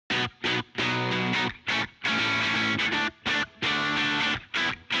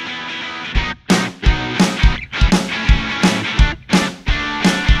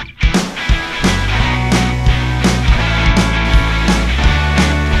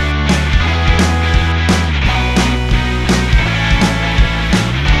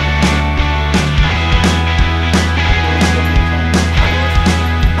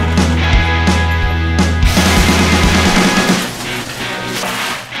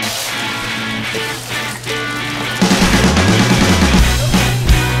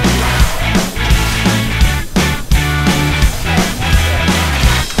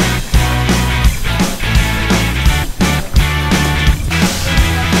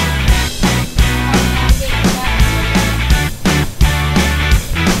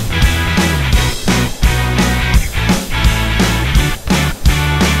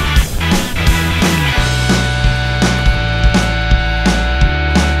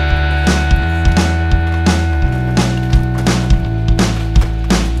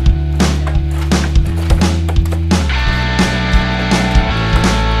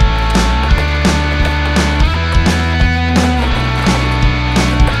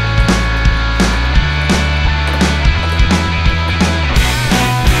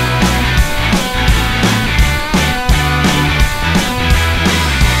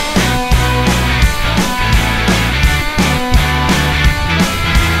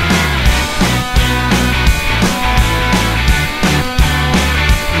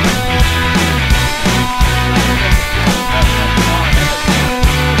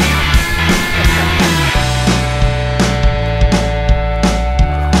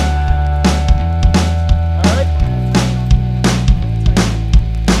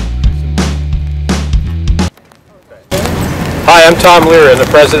I'm Tom Leary. I'm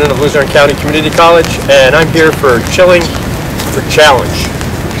the president of Luzerne County Community College, and I'm here for Chilling for Challenge.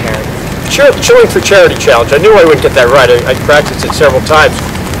 Chilling for Charity Challenge. I knew I wouldn't get that right. I practiced it several times.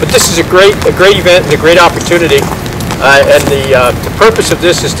 But this is a great event and a great opportunity. And the purpose of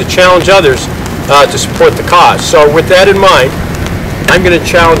this is to challenge others to support the cause. So with that in mind, I'm going to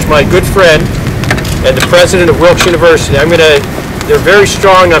challenge my good friend and the president of Wilkes University. They're very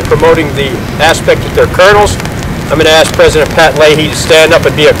strong on promoting the aspect that they're colonels. I'm going to ask President Pat Leahy to stand up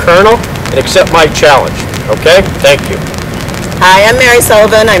and be a colonel and accept my challenge. Okay? Thank you. Hi, I'm Mary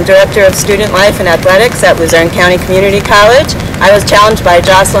Sullivan. I'm Director of Student Life and Athletics at Luzerne County Community College. I was challenged by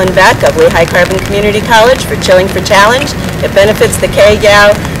Jocelyn Beck of Lehigh Carbon Community College for Chilling for Challenge. It benefits the Kay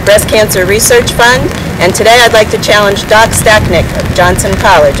Yow Breast Cancer Research Fund. And today I'd like to challenge Doc Stacknick of Johnson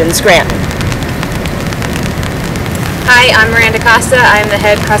College in Scranton. Hi, I'm Miranda Costa. I'm the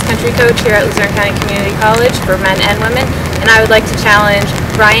head cross-country coach here at Luzerne County Community College for men and women, and I would like to challenge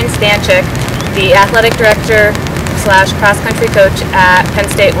Brian Stanchik, the athletic director / cross-country coach at Penn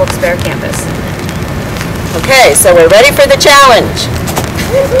State Wilkes-Barre campus. Okay, so we're ready for the challenge.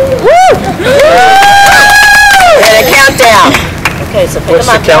 Woo! And a countdown. Okay, so pick What's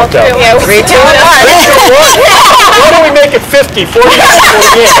them the up. countdown? 3, 2, 1. Why don't we make it 50, 40, 48?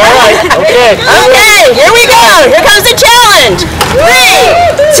 All right, okay. Okay, here we go. Here comes the challenge. 3,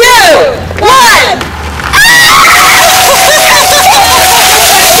 2, 1.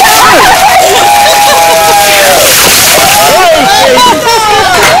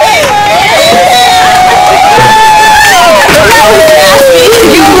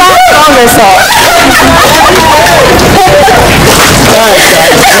 You lost on this all.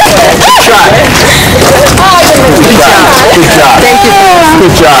 Good job. Thank you.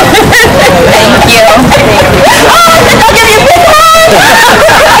 Good job. Thank you. Oh, I'll give you a big hug.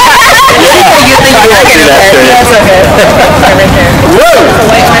 You think I can do that? That's okay. Right there. Woo!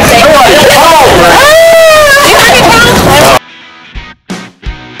 Wait, I say.